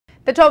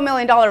The $12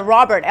 million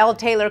Robert L.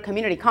 Taylor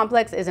Community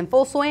Complex is in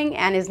full swing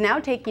and is now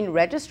taking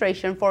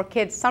registration for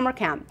Kids Summer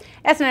Camp.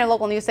 SNN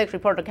Local News 6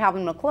 reporter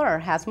Calvin McClure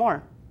has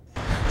more.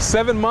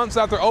 7 months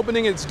after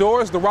opening its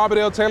doors, the Robert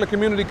L. Taylor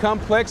Community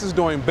Complex is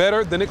doing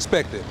better than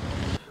expected.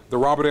 The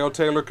Robert L.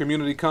 Taylor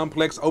Community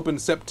Complex opened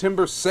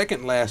September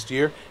 2nd last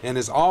year and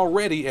is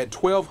already at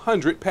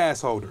 1,200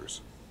 pass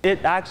holders.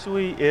 It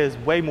actually is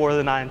way more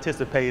than I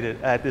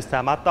anticipated at this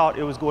time. I thought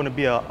it was going to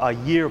be a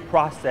year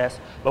process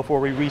before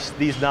we reached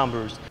these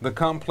numbers. The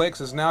complex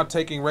is now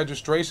taking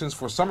registrations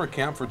for summer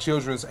camp for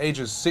children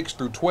ages 6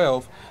 through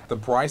 12. The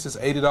price is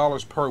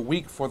 $80 per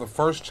week for the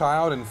first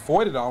child and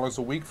 $40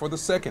 a week for the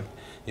second.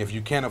 If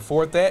you can't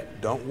afford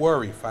that, don't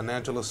worry.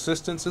 Financial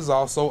assistance is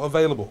also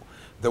available.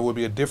 There will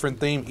be a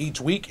different theme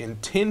each week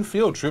and 10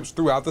 field trips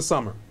throughout the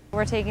summer.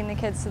 We're taking the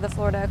kids to the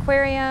Florida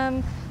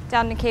Aquarium,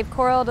 down to Cape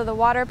Coral to the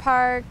water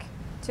park,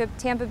 to a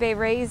Tampa Bay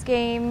Rays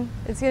game.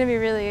 It's going to be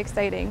really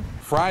exciting.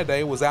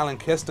 Friday was Alan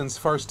Keston's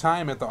first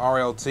time at the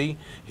RLT.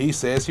 He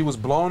says he was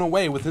blown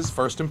away with his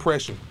first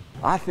impression.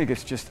 I think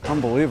it's just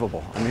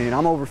unbelievable. I mean,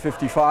 I'm over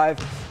 55,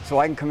 so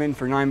I can come in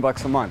for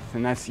 $9 a month,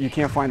 and you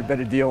can't find a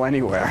better deal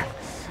anywhere.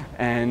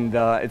 And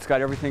it's got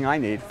everything I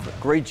need.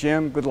 Great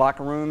gym, good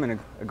locker room, and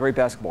a great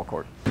basketball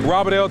court.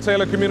 Robert L.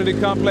 Taylor Community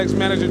Complex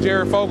manager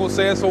Jerry Fogel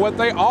says for what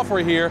they offer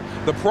here,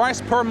 the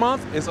price per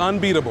month is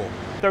unbeatable.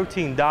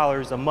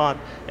 $13 a month,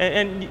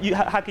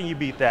 how can you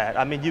beat that?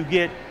 I mean, you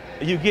get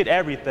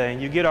everything.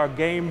 You get our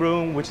game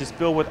room, which is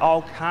filled with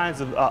all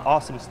kinds of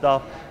awesome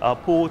stuff,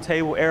 pool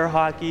table, air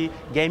hockey,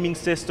 gaming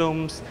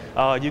systems.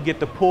 You get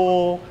the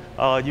pool.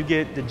 You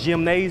get the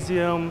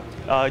gymnasium,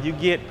 you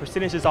get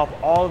percentages off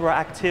all of our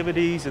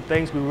activities and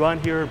things we run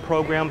here,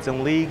 programs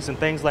and leagues and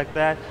things like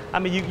that. I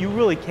mean, you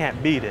really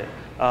can't beat it.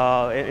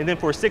 And then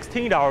for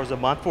 $16 a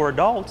month for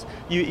adults,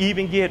 you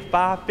even get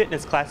 5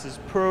 fitness classes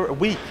per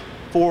week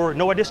for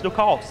no additional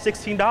cost,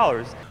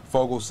 $16.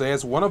 Fogel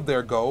says one of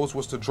their goals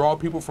was to draw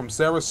people from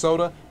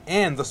Sarasota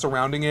and the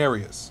surrounding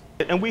areas.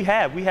 And we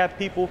have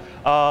people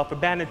for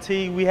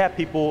Manatee, we have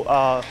people,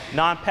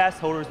 non-pass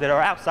holders that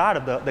are outside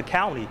of the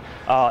county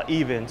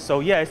even. So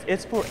yeah,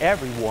 it's for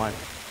everyone.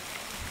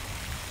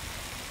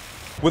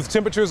 With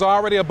temperatures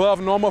already above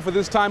normal for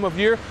this time of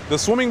year, the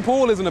swimming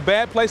pool isn't a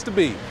bad place to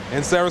be.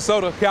 In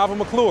Sarasota, Calvin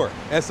McClure,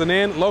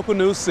 SNN Local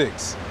News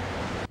 6.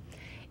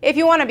 If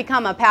you want to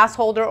become a pass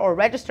holder or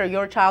register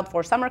your child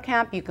for summer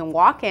camp, you can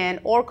walk in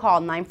or call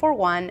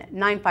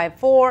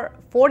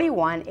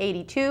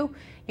 941-954-4182.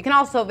 You can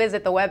also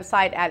visit the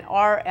website at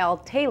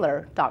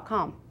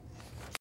rltaylor.com.